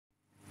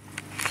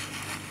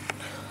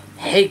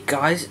Hey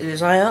guys, it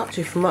is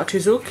Archie from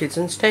Archie's Orchids,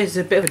 and today is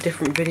a bit of a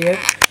different video.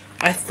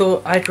 I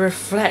thought I'd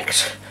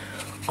reflect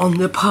on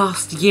the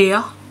past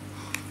year,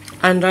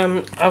 and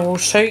I will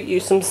show you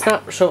some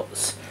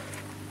snapshots,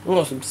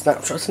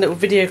 little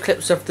video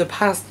clips of the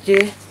past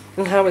year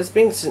and how it's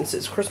been since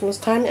it's Christmas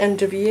time,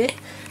 end of year.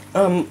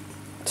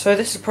 So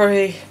this is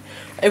probably,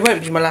 it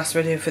won't be my last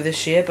video for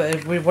this year, but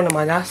it'll be one of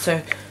my last,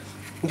 so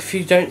if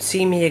you don't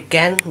see me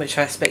again, which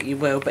I expect you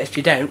will, but if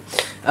you don't,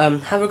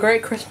 have a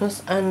great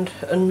Christmas and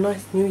a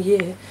nice new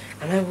year,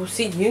 and I will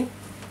see you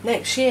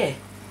next year.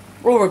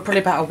 Or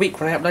probably about a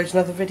week when I upload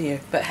another video.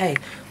 But hey,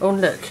 oh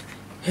look,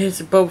 here's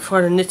a bulb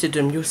fire and knitted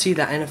them. You'll see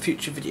that in a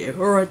future video.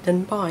 Alright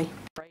then, bye.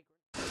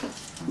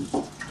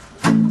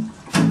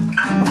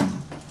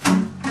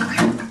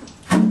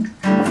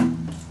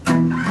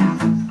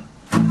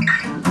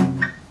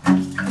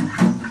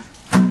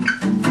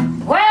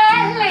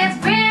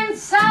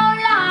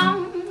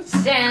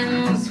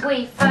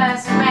 We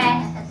first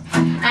met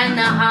and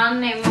the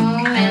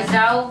honeymoon is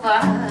over.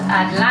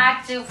 I'd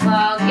like to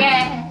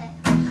forget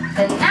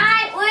the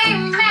night we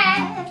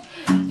met.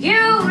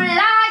 You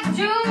lied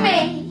to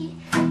me.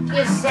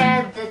 You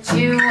said that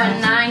you were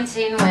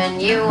 19 when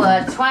you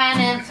were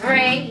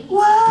 23.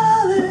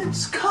 Well,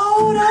 it's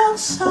cold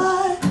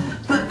outside,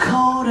 but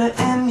colder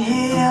in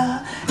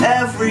here.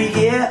 Every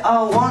year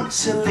I want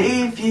to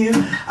leave you.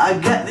 I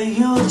get the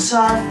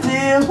Yuletide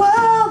fear.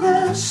 Well,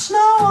 there's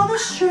snow on the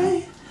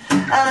street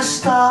and a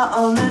star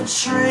on the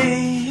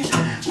tree.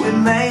 We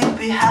may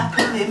be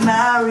happily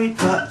married,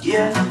 but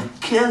you're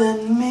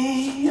killing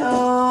me,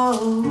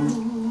 oh.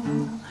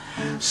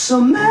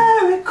 So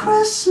Merry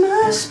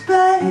Christmas,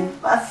 babe,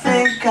 I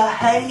think I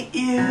hate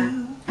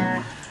you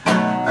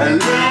a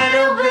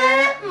little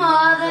bit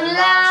more than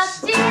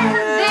last year.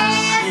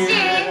 This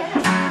year,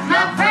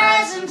 my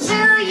present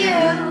to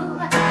you.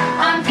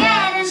 I'm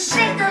getting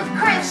sick of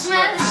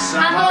Christmas,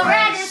 I'm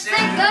already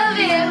sick of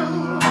you.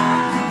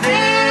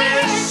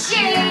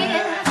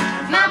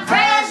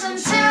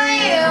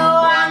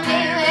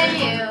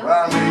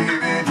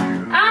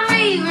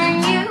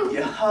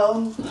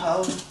 Ho,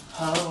 ho,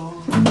 ho.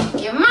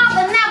 Your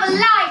mother never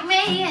liked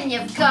me, and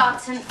you've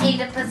got an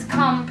Oedipus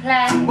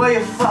complex. Well,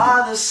 your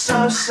father's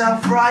so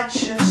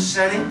self-righteous,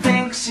 and he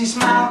thinks he's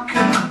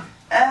Malcolm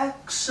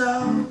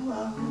XO.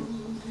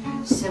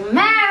 So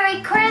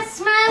Merry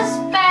Christmas,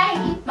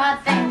 babe, I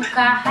think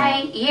I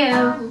hate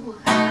you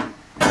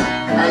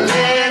a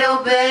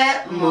little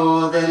bit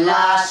more than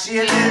last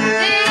year.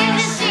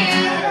 This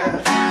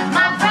year,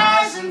 my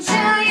present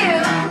to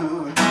you.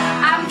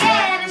 I'm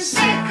getting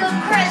sick of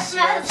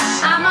Christmas,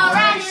 I'm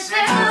already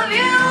sick of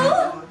you.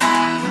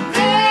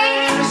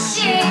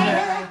 This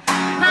year,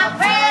 my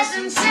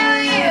present to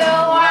you.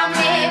 I'm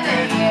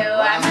leaving you,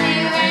 I'm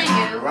leaving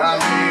you. I'm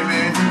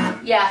leaving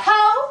you. Yeah, ho,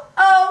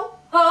 ho,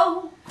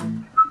 ho.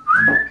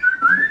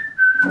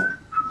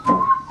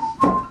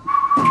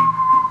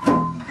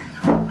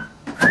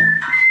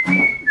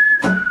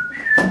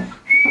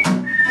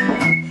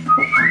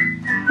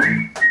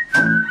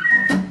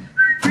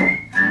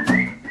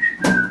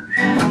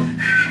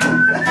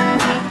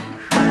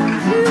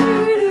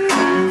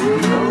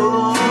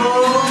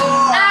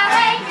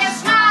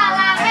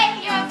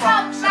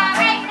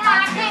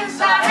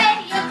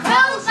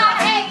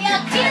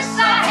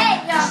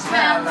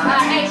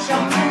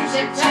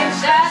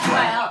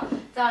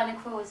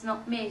 Is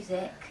not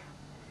music.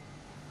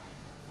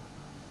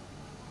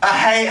 I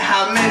hate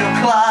how middle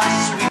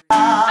class we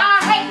are. I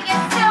hate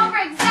your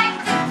silver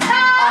executive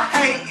car. I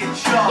hate your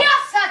job.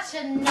 You're such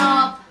a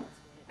knob.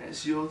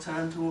 It's your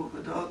turn to walk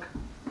the dog.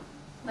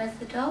 Where's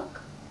the dog?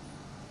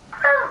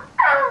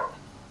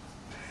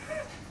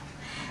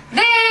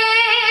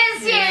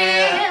 This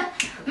year,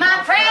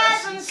 my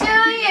present to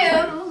you.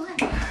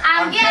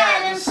 I'm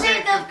getting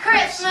sick of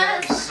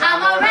Christmas.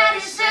 I'm already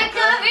sick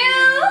of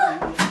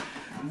you.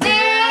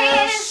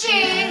 This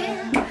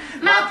year,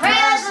 my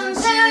present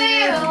to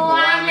you.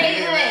 I'm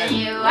leaving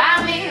you,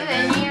 I'm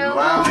leaving you.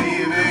 I'm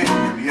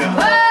leaving you.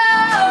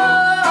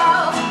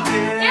 Whoa,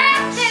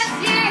 yes, this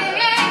year,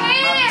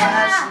 My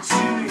present to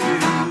you.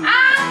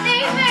 I'm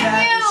leaving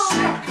you.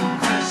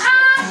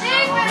 I'm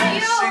leaving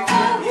you.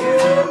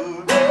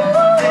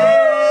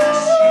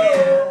 This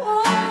year,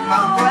 my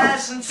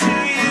present to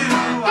you.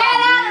 Get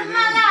out of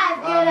my life,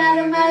 get out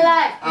of my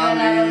life, get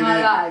out of my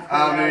life, get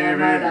out of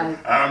my life.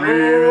 I'm leaving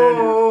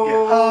you.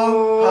 Ho,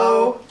 ho,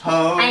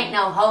 ho. Ain't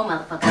no ho,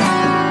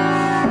 motherfucker.